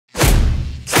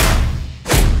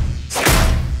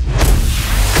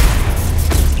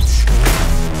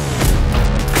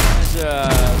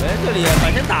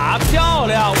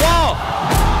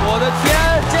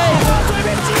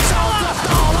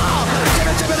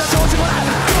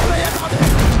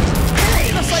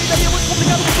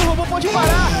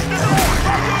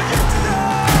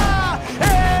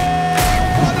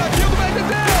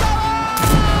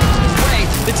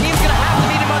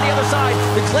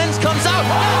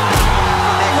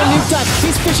Newton.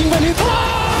 He's pushing by Newton.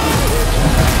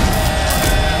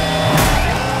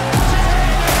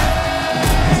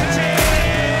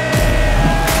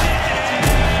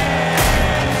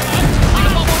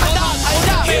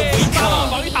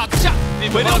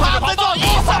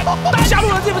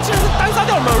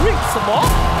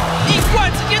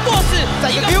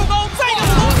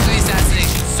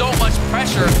 So much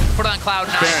pressure put on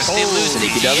Cloud9. They lose the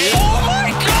EPW. Oh my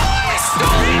God!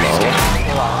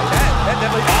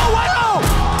 Oh wow!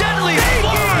 Deadly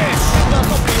Flash!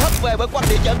 Không bị hất về bởi quanh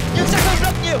địa trận, nhưng sẽ hơn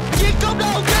rất nhiều. Chiến công đầu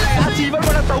cho Lê. Chỉ vẫn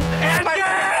còn là tổng.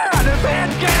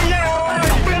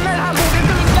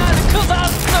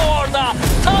 Kızarttı orada.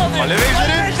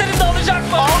 Taldir'in de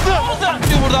alacak mı? Aldı.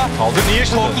 Burada. Taldir niye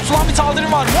yaşadı? Korkutulan bir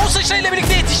Taldir'in var. Monster ile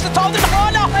birlikte yetişti. Taldir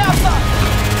hala hayatta.